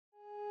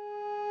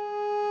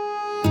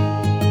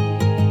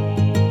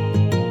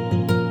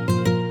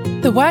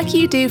The work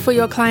you do for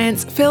your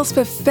clients feels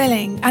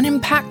fulfilling and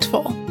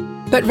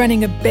impactful, but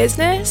running a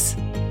business?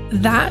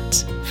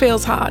 That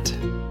feels hard.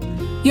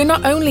 You're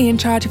not only in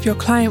charge of your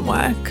client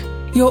work,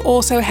 you're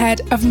also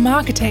head of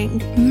marketing,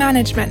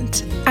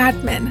 management,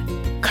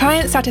 admin,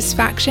 client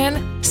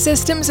satisfaction,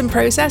 systems and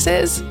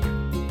processes.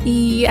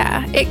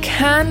 Yeah, it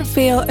can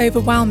feel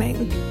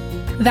overwhelming.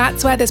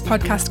 That's where this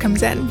podcast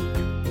comes in.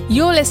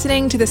 You're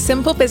listening to The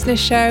Simple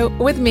Business Show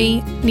with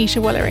me, Nisha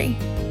Woolery.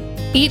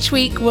 Each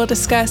week, we'll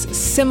discuss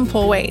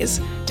simple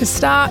ways to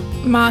start,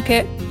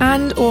 market,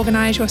 and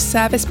organize your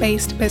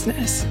service-based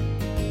business.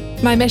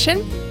 My mission?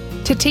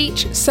 To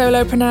teach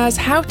solopreneurs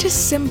how to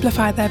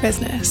simplify their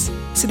business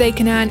so they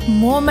can earn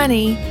more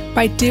money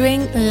by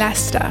doing less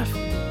stuff.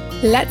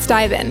 Let's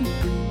dive in.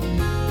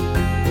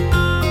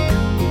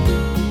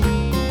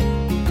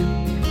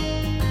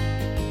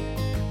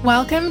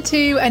 Welcome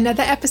to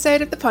another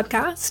episode of the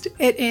podcast.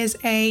 It is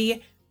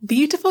a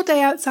beautiful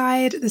day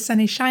outside. The sun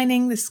is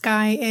shining, the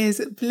sky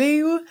is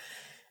blue,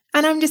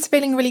 and I'm just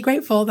feeling really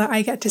grateful that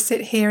I get to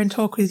sit here and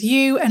talk with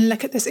you and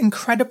look at this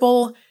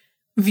incredible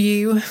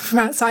view from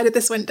outside of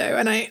this window.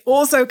 And I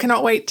also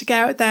cannot wait to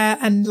get out there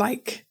and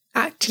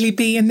actually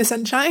be in the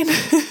sunshine.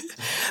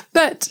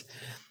 But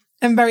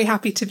I'm very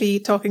happy to be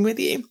talking with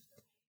you.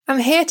 I'm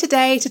here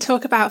today to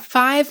talk about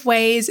 5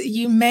 ways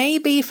you may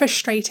be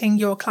frustrating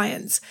your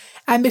clients.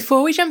 And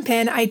before we jump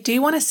in, I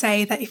do want to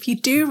say that if you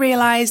do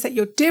realize that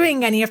you're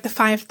doing any of the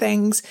 5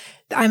 things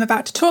that I'm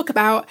about to talk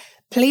about,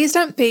 please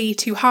don't be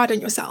too hard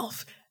on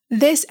yourself.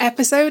 This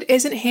episode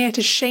isn't here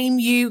to shame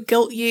you,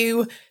 guilt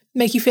you,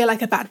 make you feel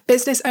like a bad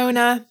business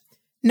owner.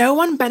 No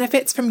one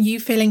benefits from you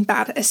feeling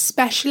bad,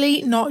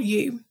 especially not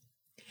you.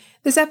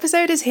 This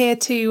episode is here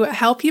to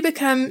help you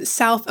become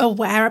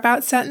self-aware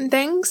about certain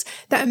things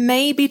that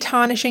may be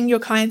tarnishing your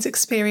client's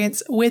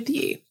experience with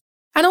you.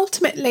 And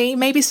ultimately,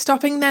 maybe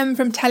stopping them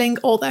from telling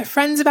all their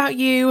friends about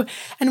you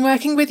and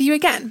working with you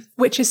again,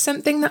 which is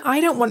something that I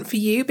don't want for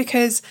you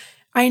because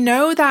I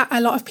know that a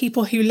lot of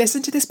people who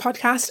listen to this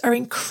podcast are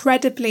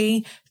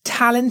incredibly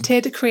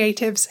talented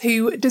creatives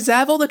who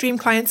deserve all the dream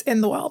clients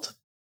in the world.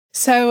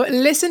 So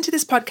listen to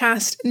this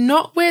podcast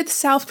not with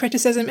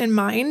self-criticism in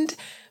mind,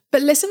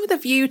 but listen with a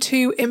view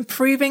to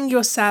improving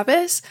your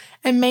service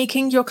and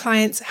making your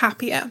clients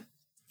happier.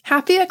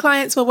 Happier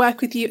clients will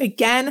work with you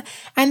again,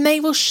 and they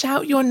will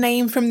shout your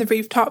name from the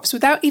rooftops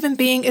without even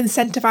being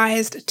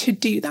incentivized to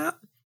do that.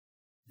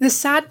 The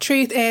sad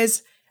truth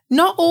is,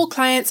 not all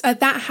clients are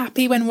that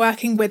happy when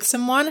working with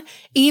someone,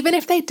 even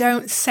if they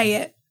don't say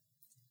it.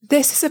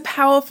 This is a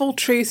powerful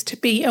truth to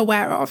be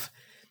aware of.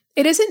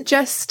 It isn't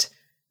just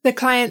the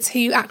clients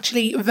who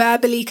actually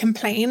verbally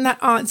complain that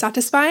aren't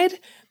satisfied.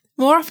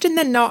 More often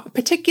than not,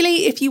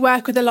 particularly if you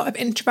work with a lot of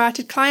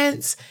introverted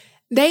clients,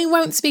 they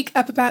won't speak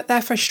up about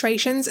their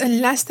frustrations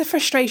unless the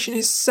frustration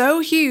is so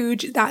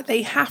huge that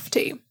they have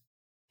to.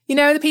 You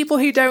know, the people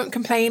who don't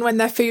complain when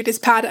their food is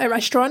bad at a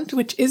restaurant,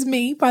 which is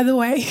me, by the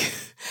way.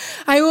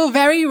 I will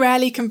very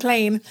rarely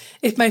complain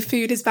if my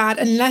food is bad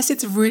unless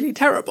it's really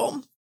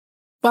terrible.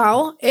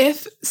 Well,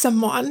 if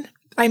someone,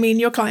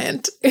 your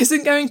client,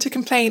 isn't going to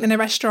complain in a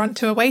restaurant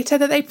to a waiter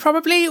that they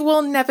probably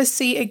will never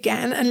see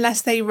again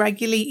unless they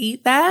regularly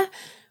eat there,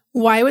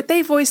 why would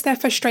they voice their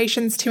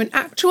frustrations to an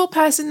actual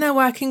person they're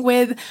working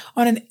with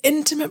on an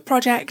intimate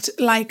project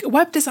like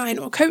web design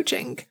or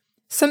coaching?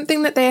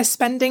 Something that they are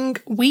spending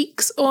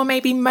weeks or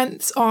maybe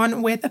months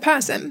on with a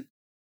person.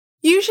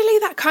 Usually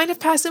that kind of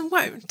person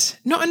won't,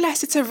 not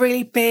unless it's a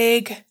really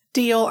big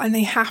deal and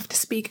they have to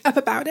speak up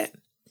about it.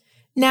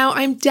 Now,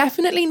 I'm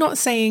definitely not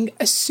saying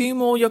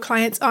assume all your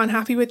clients aren't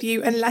happy with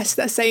you unless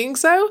they're saying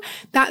so.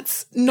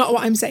 That's not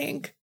what I'm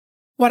saying.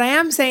 What I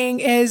am saying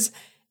is,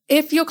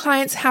 if your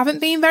clients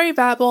haven't been very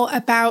verbal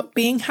about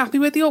being happy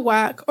with your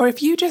work, or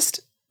if you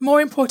just,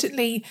 more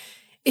importantly,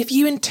 if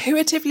you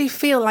intuitively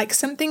feel like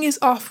something is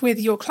off with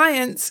your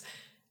clients,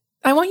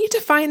 I want you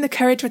to find the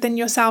courage within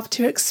yourself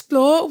to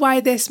explore why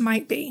this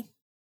might be.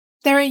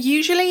 There are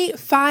usually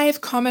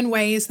 5 common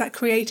ways that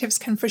creatives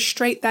can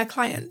frustrate their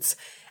clients.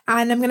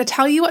 And I'm going to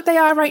tell you what they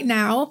are right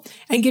now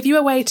and give you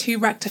a way to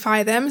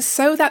rectify them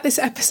so that this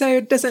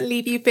episode doesn't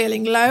leave you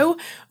feeling low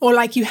or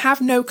like you have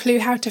no clue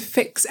how to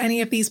fix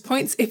any of these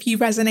points if you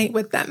resonate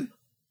with them.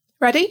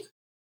 Ready?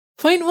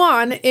 Point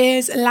 1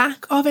 is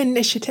lack of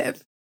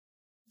initiative.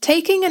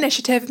 Taking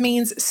initiative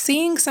means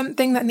seeing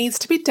something that needs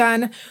to be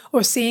done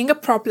or seeing a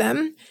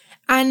problem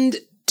and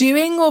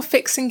doing or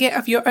fixing it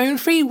of your own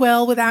free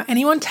will without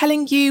anyone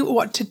telling you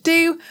what to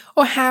do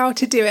or how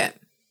to do it.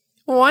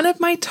 One of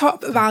my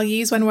top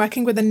values when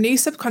working with a new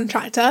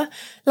subcontractor,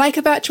 like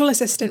a virtual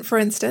assistant for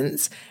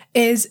instance,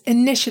 is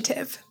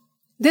initiative.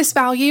 This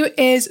value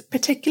is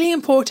particularly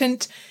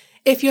important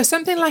if you're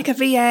something like a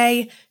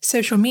VA,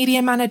 social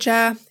media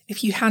manager,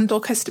 if you handle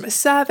customer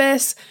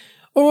service,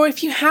 or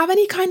if you have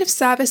any kind of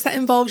service that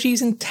involves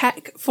using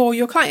tech for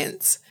your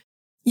clients.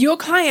 Your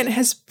client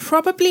has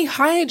probably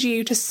hired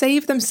you to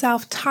save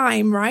themselves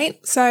time, right?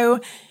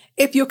 So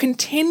if you're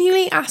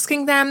continually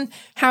asking them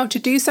how to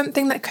do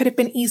something that could have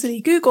been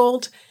easily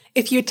Googled,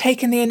 if you'd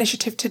taken the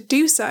initiative to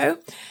do so,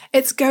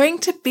 it's going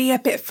to be a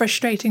bit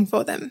frustrating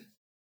for them.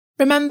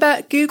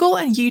 Remember, Google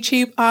and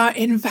YouTube are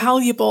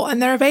invaluable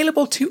and they're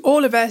available to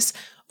all of us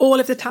all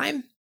of the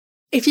time.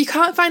 If you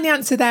can't find the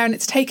answer there and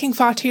it's taking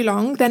far too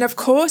long, then of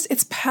course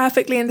it's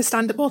perfectly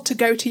understandable to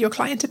go to your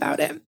client about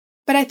it.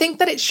 But I think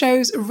that it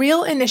shows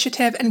real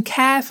initiative and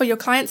care for your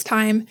client's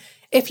time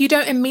if you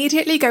don't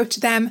immediately go to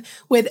them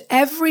with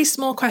every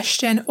small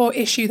question or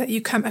issue that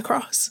you come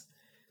across.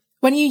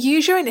 When you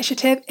use your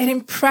initiative, it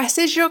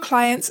impresses your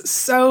clients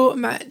so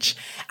much,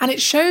 and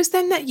it shows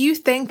them that you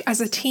think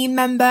as a team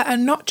member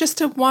and not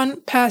just a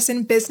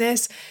one-person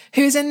business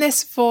who's in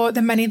this for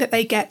the money that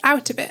they get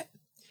out of it.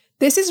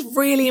 This is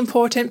really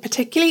important,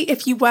 particularly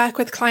if you work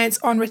with clients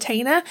on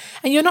retainer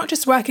and you're not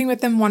just working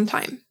with them one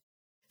time.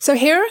 So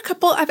here are a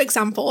couple of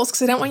examples,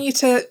 because I don't want you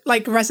to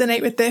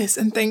resonate with this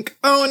and think,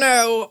 oh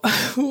no,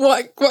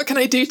 what can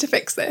I do to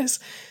fix this?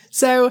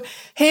 So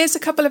here's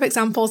a couple of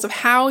examples of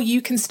how you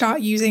can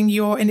start using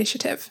your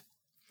initiative.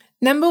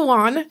 Number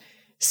one,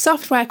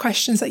 software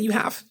questions that you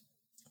have,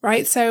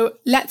 right? So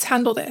let's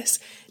handle this.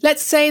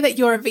 Let's say that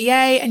you're a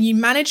VA and you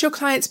manage your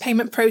client's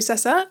payment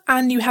processor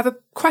and you have a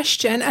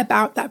question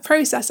about that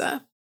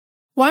processor.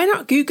 Why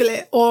not Google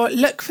it or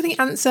look for the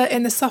answer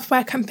in the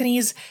software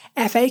company's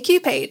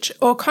FAQ page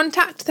or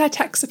contact their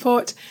tech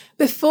support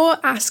before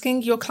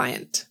asking your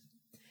client?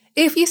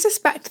 If you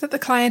suspect that the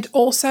client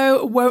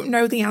also won't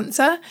know the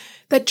answer,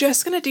 they're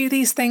just going to do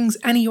these things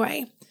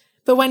anyway.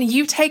 But when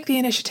you take the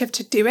initiative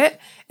to do it,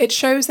 it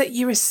shows that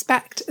you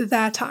respect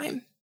their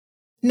time.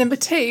 Number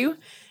two,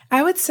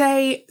 I would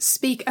say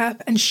speak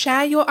up and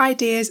share your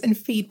ideas and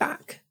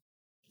feedback.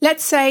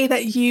 Let's say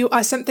that you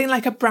are something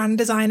like a brand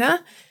designer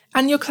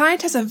and your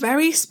client has a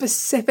very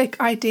specific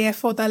idea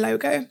for their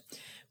logo,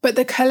 but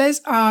the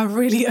colours are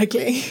really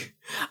ugly.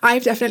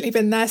 I've definitely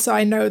been there, so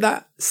I know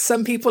that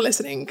some people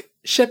listening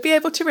should be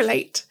able to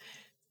relate.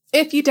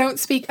 If you don't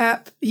speak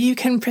up, you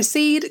can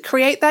proceed,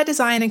 create their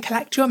design and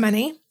collect your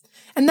money,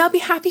 and they'll be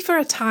happy for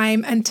a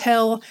time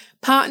until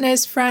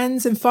partners,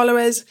 friends and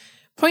followers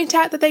point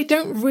out that they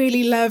don't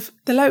really love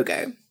the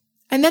logo.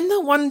 And then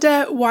they'll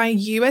wonder why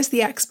you as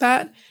the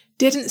expert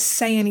didn't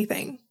say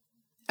anything.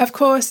 Of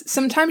course,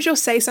 sometimes you'll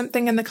say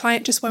something and the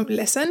client just won't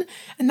listen,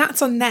 and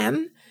that's on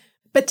them.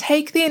 But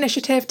take the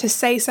initiative to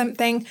say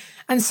something,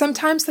 and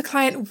sometimes the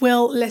client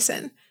will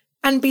listen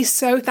and be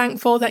so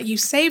thankful that you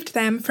saved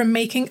them from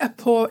making a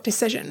poor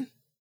decision.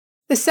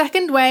 The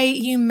second way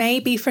you may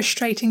be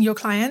frustrating your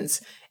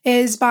clients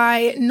is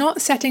by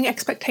not setting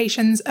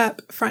expectations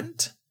up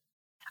front.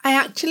 I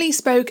actually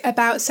spoke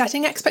about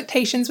setting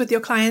expectations with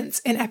your clients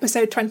in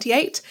episode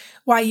 28,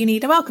 Why You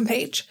Need a Welcome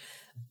Page.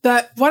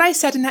 But what I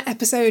said in that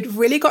episode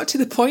really got to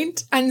the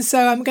point, and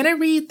so I'm going to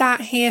read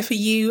that here for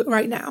you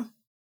right now.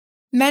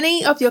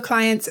 Many of your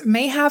clients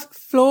may have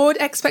flawed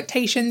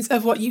expectations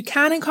of what you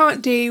can and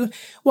can't do,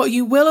 what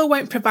you will or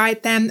won't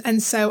provide them,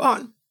 and so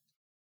on.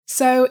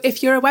 So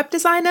if you're a web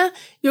designer,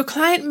 your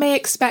client may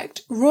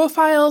expect raw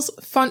files,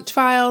 font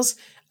files,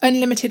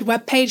 unlimited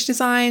web page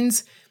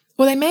designs,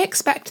 or they may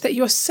expect that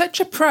you're such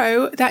a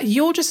pro that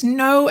you'll just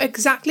know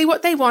exactly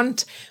what they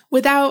want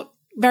without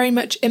very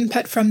much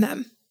input from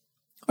them.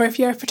 Or if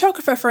you're a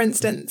photographer, for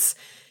instance,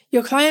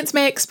 your clients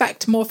may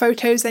expect more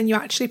photos than you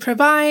actually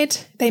provide.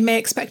 They may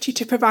expect you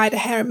to provide a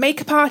hair and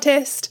makeup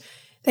artist.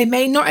 They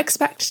may not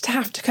expect to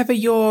have to cover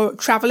your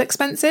travel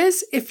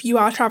expenses if you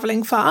are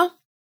traveling far.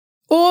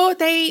 Or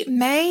they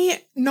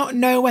may not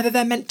know whether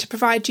they're meant to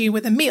provide you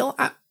with a meal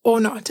or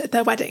not at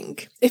their wedding,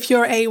 if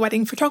you're a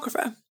wedding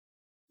photographer.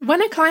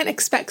 When a client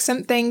expects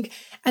something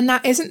and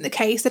that isn't the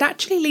case, it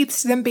actually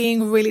leads to them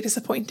being really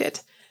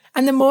disappointed.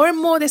 And the more and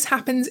more this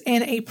happens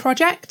in a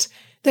project,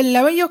 the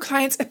lower your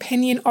client's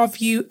opinion of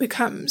you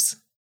becomes.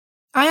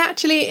 I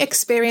actually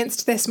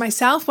experienced this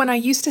myself when I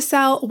used to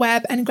sell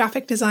web and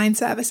graphic design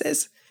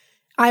services.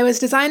 I was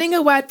designing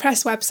a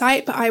WordPress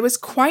website, but I was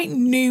quite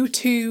new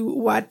to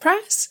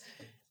WordPress,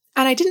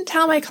 and I didn't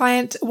tell my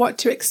client what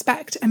to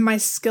expect and my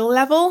skill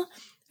level.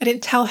 I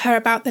didn't tell her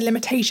about the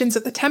limitations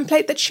of the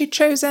template that she'd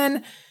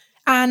chosen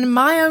and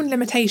my own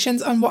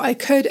limitations on what I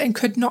could and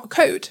could not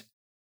code.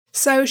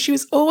 So she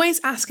was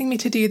always asking me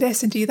to do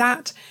this and do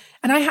that,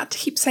 and I had to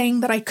keep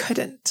saying that I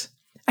couldn't.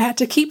 I had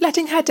to keep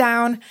letting her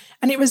down,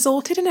 and it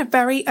resulted in a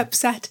very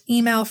upset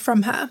email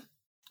from her.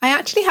 I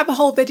actually have a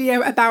whole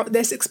video about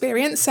this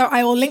experience, so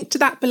I will link to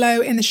that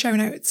below in the show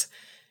notes.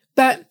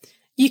 But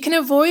you can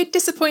avoid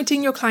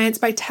disappointing your clients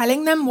by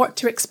telling them what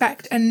to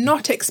expect and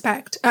not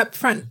expect up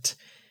front.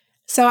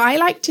 So I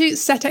like to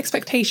set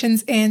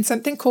expectations in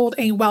something called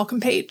a welcome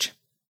page.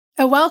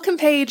 A welcome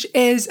page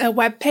is a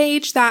web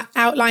page that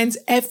outlines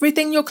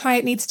everything your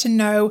client needs to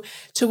know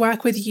to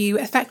work with you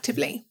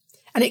effectively.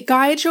 And it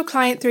guides your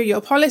client through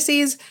your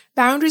policies,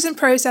 boundaries and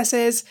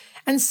processes,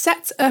 and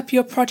sets up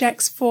your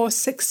projects for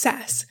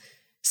success.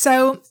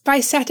 So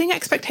by setting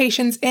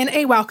expectations in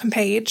a welcome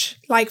page,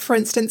 like for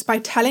instance, by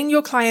telling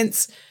your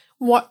clients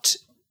what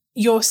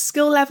your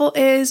skill level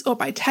is, or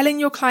by telling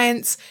your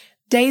clients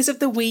days of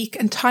the week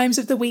and times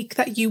of the week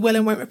that you will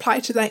and won't reply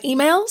to their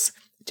emails,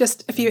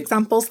 just a few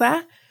examples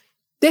there,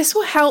 This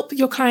will help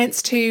your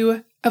clients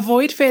to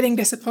avoid feeling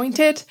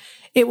disappointed.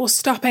 It will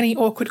stop any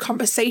awkward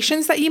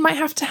conversations that you might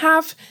have to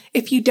have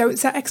if you don't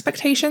set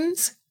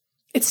expectations.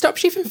 It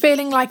stops you from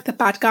feeling like the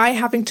bad guy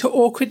having to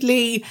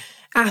awkwardly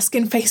ask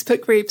in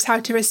Facebook groups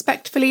how to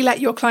respectfully let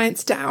your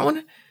clients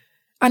down.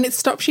 And it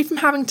stops you from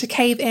having to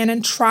cave in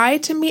and try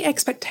to meet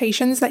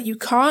expectations that you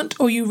can't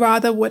or you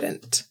rather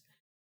wouldn't.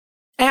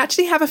 I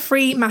actually have a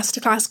free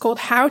masterclass called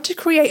How to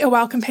Create a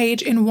Welcome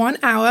Page in 1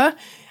 hour.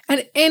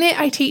 And in it,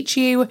 I teach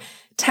you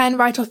 10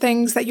 vital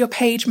things that your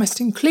page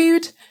must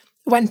include,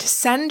 when to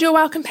send your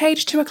welcome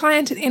page to a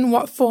client and in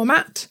what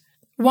format,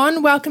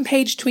 1 welcome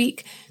page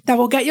tweak that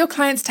will get your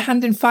clients to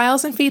hand in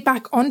files and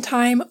feedback on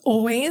time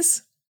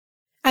always,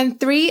 and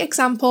 3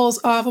 examples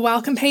of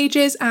welcome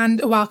pages and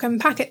welcome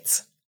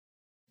packets.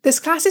 This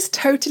class is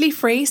totally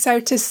free, so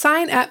to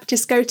sign up,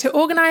 just go to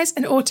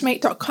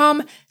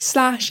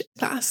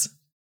organizeandautomate.com/class.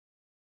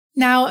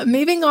 Now,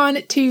 moving on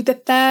to the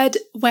third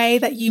way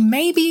that you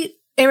may be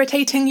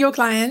irritating your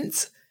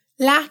clients,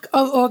 lack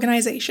of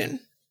organization.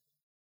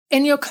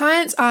 In your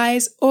client's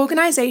eyes,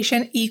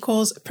 organization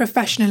equals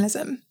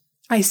professionalism.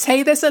 I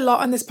say this a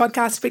lot on this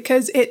podcast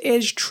because it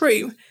is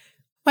true.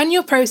 When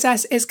your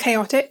process is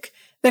chaotic,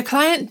 the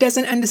client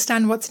doesn't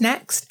understand what's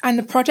next and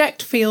the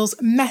project feels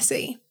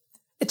messy.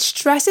 It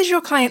stresses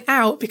your client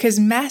out because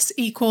mess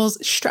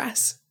equals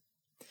stress.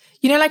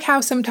 You know, like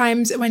how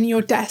sometimes when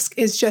your desk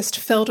is just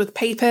filled with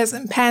papers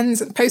and pens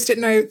and post-it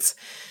notes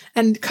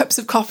and cups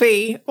of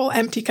coffee or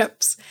empty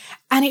cups,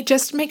 and it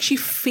just makes you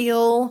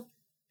feel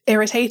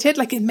irritated,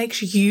 like it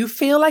makes you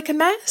feel like a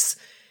mess.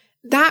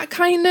 That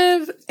kind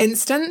of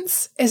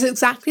instance is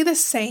exactly the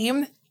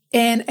same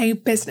in a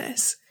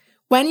business.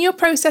 When your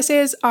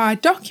processes are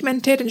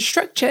documented and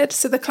structured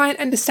so the client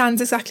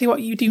understands exactly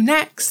what you do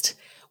next,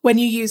 when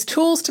you use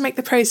tools to make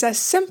the process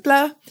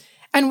simpler,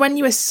 and when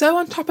you are so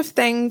on top of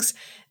things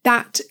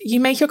that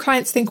you make your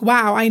clients think,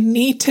 wow, I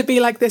need to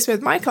be like this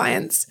with my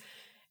clients,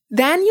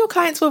 then your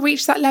clients will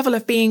reach that level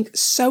of being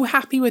so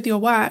happy with your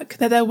work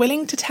that they're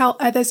willing to tell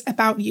others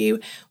about you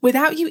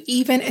without you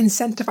even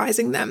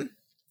incentivizing them.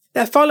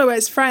 Their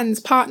followers, friends,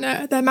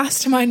 partner, their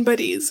mastermind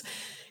buddies.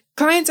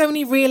 Clients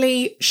only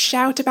really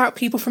shout about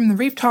people from the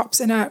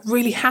rooftops and are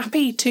really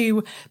happy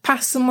to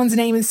pass someone's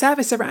name and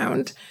service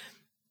around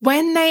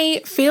when they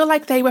feel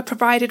like they were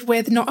provided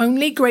with not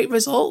only great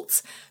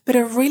results, but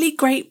a really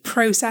great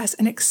process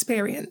and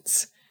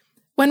experience.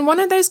 When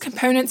one of those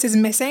components is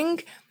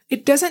missing,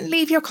 it doesn't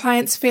leave your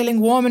clients feeling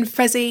warm and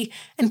fuzzy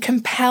and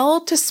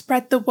compelled to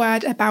spread the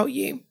word about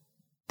you.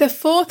 The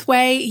fourth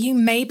way you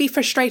may be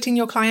frustrating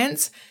your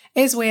clients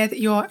is with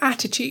your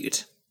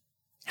attitude.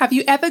 Have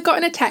you ever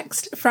gotten a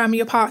text from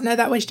your partner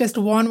that was just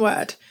one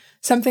word,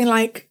 something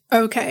like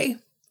okay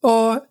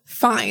or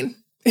fine,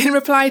 in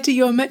reply to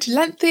your much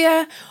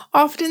lengthier,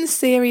 often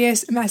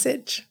serious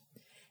message?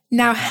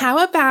 Now, how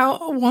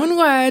about one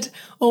word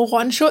or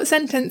one short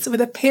sentence with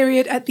a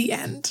period at the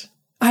end?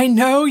 I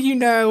know you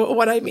know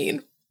what I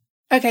mean.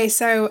 Okay,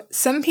 so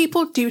some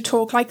people do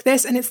talk like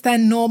this and it's their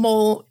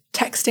normal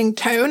texting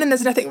tone and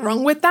there's nothing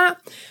wrong with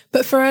that.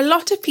 But for a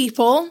lot of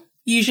people,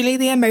 usually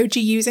the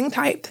emoji using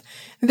type,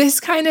 this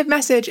kind of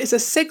message is a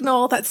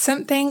signal that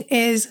something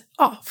is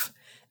off.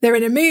 They're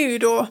in a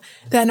mood or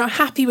they're not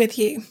happy with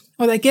you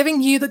or they're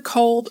giving you the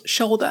cold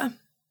shoulder.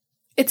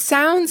 It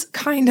sounds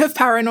kind of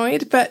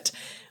paranoid, but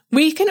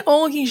we can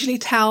all usually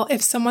tell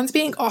if someone's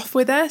being off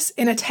with us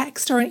in a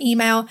text or an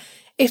email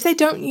if they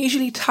don't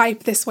usually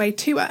type this way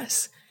to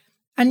us.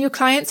 And your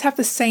clients have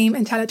the same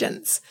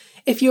intelligence.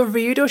 If you're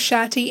rude or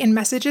shirty in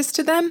messages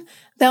to them,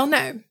 they'll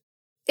know.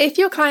 If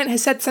your client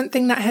has said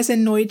something that has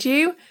annoyed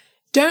you,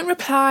 don't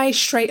reply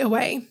straight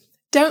away.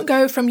 Don't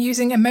go from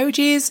using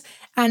emojis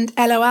and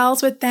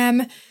LOLs with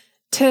them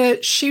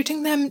to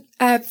shooting them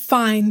a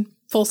fine,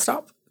 full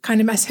stop kind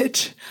of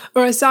message,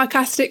 or a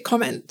sarcastic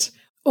comment,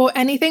 or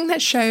anything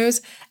that shows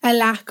a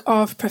lack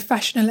of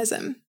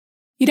professionalism.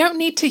 You don't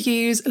need to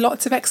use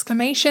lots of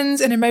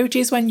exclamations and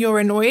emojis when you're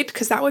annoyed,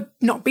 because that would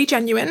not be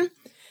genuine.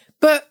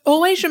 But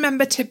always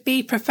remember to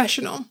be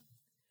professional.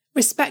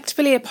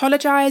 Respectfully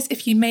apologize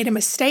if you made a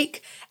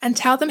mistake and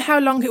tell them how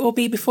long it will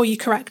be before you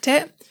correct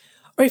it.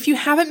 Or if you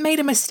haven't made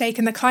a mistake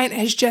and the client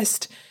has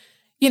just,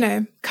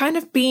 kind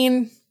of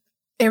been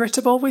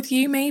irritable with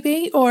you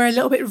maybe, or a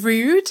little bit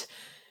rude,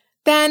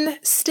 then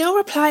still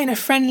reply in a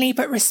friendly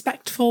but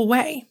respectful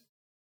way.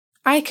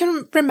 I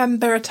can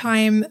remember a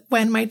time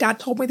when my dad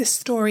told me this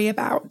story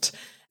about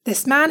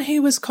this man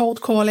who was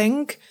cold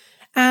calling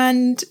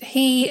and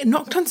he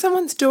knocked on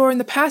someone's door and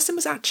the person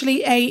was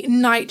actually a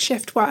night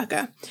shift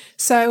worker.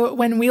 So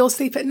when we all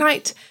sleep at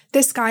night,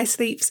 this guy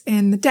sleeps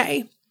in the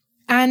day.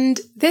 And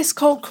this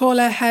cold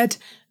caller had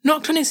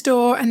knocked on his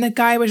door and the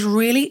guy was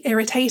really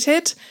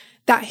irritated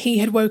that he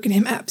had woken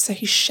him up. So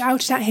he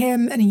shouted at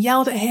him and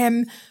yelled at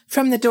him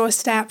from the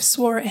doorstep,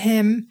 swore at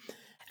him.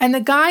 And the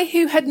guy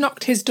who had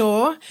knocked his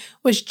door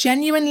was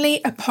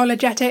genuinely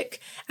apologetic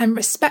and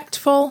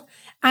respectful,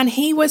 and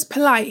he was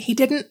polite. He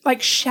didn't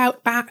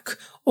shout back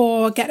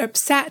or get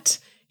upset.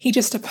 He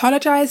just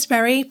apologized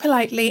very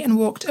politely and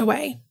walked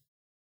away.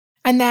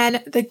 And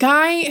then the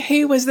guy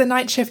who was the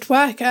night shift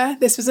worker,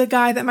 this was a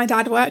guy that my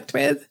dad worked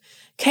with,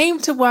 came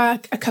to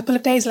work a couple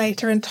of days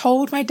later and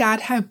told my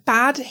dad how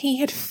bad he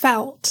had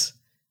felt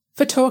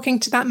for talking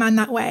to that man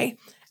that way,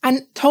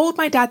 and told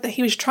my dad that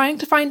he was trying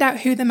to find out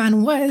who the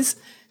man was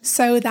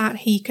so that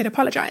he could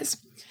apologize.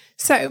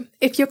 So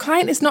if your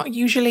client is not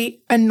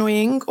usually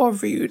annoying or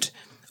rude,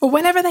 or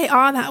whenever they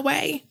are that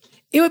way,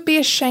 it would be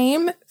a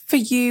shame for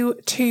you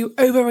to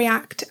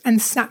overreact and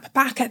snap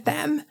back at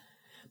them,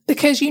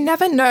 because you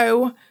never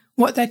know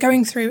what they're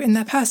going through in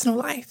their personal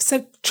life.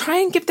 So try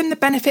and give them the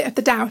benefit of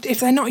the doubt if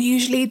they're not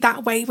usually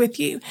that way with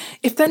you.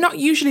 If they're not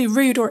usually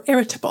rude or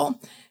irritable,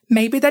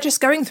 maybe they're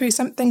just going through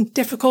something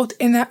difficult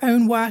in their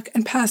own work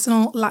and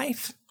personal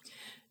life.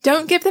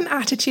 Don't give them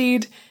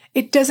attitude.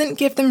 It doesn't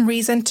give them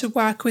reason to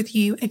work with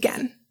you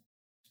again.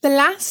 The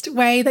last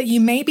way that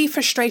you may be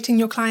frustrating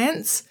your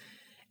clients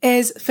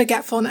is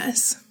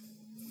forgetfulness.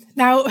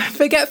 Now,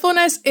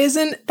 forgetfulness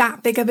isn't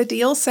that big of a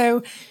deal,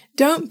 so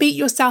don't beat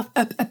yourself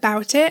up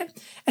about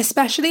it,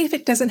 especially if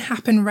it doesn't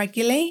happen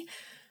regularly.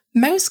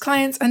 Most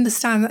clients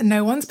understand that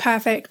no one's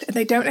perfect and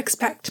they don't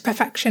expect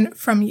perfection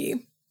from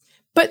you,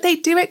 but they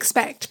do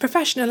expect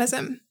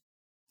professionalism.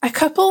 A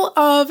couple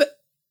of,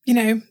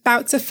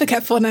 bouts of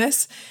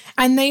forgetfulness,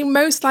 and they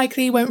most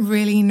likely won't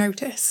really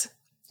notice.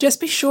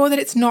 Just be sure that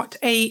it's not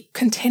a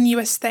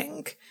continuous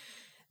thing.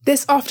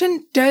 This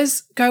often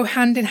does go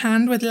hand in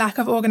hand with lack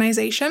of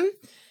organization.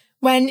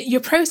 When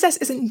your process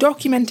isn't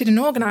documented and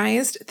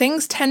organized,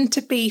 things tend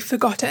to be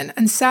forgotten,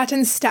 and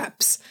certain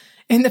steps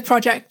in the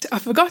project are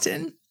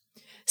forgotten.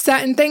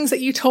 Certain things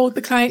that you told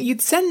the client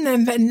you'd send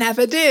them but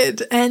never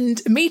did,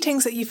 and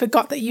meetings that you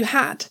forgot that you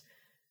had.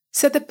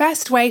 So the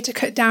best way to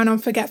cut down on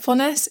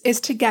forgetfulness is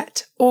to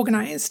get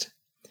organized.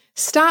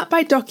 Start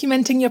by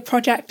documenting your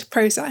project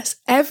process,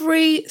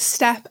 every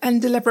step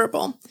and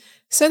deliverable,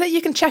 so that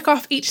you can check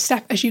off each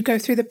step as you go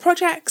through the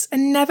projects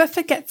and never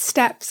forget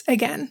steps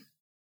again.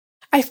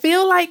 I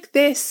feel like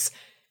this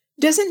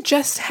doesn't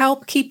just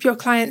help keep your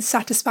clients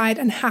satisfied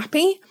and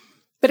happy,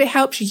 but it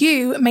helps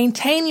you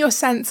maintain your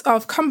sense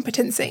of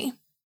competency.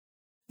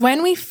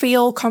 When we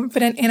feel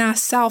confident in our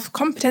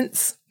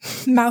self-competence,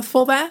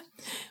 mouthful there,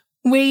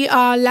 we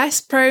are less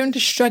prone to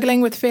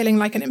struggling with feeling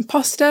like an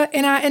imposter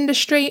in our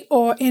industry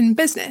or in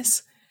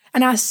business,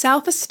 and our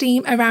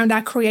self-esteem around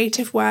our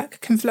creative work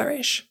can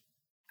flourish.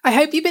 I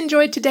hope you've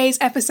enjoyed today's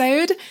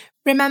episode.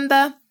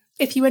 Remember,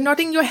 if you were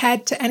nodding your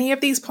head to any of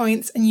these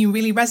points and you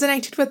really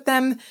resonated with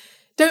them,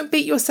 don't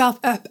beat yourself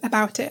up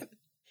about it.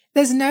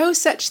 There's no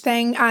such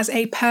thing as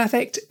a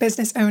perfect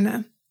business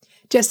owner,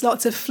 just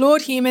lots of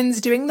flawed humans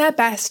doing their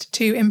best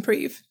to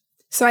improve.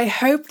 So I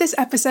hope this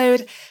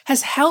episode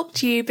has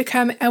helped you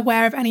become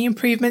aware of any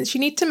improvements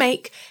you need to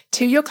make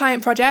to your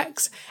client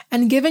projects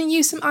and given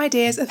you some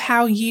ideas of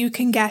how you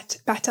can get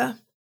better.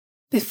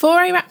 Before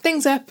I wrap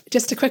things up,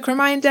 just a quick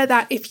reminder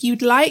that if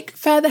you'd like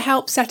further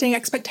help setting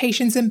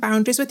expectations and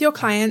boundaries with your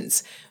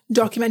clients,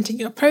 documenting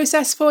your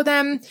process for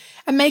them,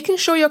 and making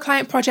sure your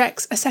client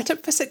projects are set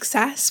up for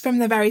success from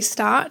the very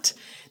start,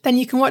 then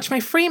you can watch my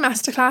free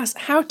masterclass,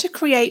 How to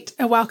Create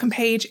a Welcome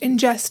Page in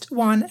Just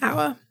 1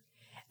 Hour.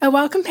 A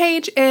welcome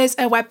page is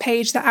a web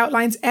page that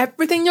outlines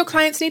everything your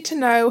clients need to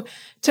know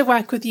to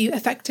work with you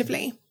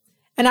effectively.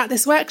 And at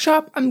this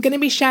workshop, I'm going to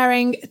be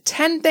sharing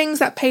 10 things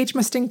that page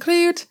must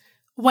include,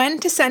 when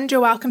to send your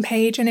welcome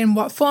page and in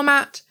what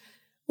format,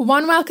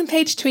 one welcome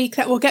page tweak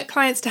that will get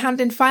clients to hand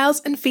in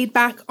files and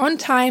feedback on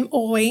time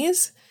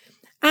always,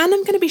 and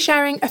I'm going to be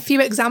sharing a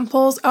few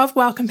examples of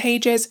welcome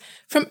pages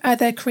from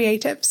other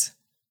creatives.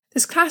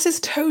 This class is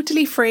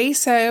totally free,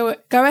 so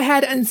go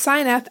ahead and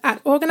sign up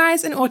at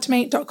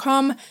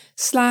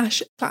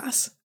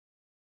organizeandautomate.com/class.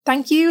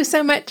 Thank you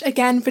so much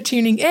again for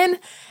tuning in,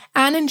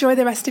 and enjoy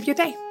the rest of your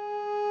day.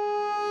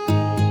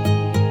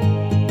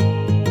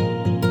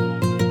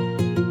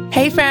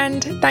 Hey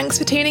friend, thanks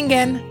for tuning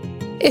in.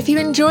 If you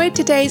enjoyed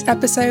today's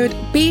episode,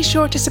 be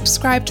sure to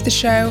subscribe to the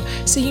show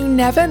so you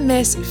never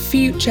miss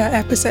future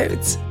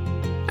episodes.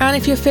 And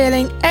if you're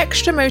feeling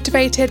extra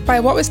motivated by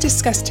what was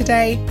discussed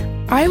today,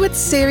 I would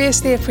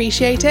seriously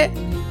appreciate it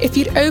if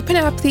you'd open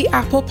up the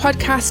Apple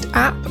Podcast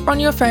app on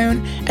your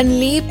phone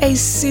and leave a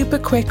super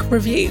quick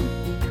review.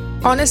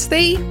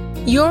 Honestly,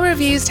 your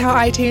reviews tell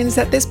iTunes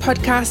that this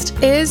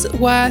podcast is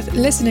worth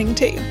listening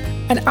to.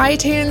 And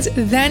iTunes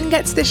then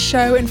gets this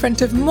show in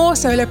front of more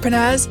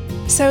solopreneurs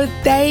so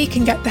they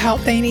can get the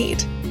help they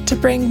need to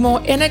bring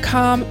more inner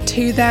calm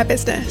to their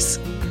business.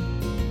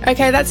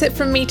 Okay, that's it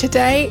from me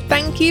today.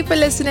 Thank you for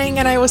listening,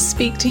 and I will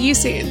speak to you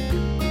soon.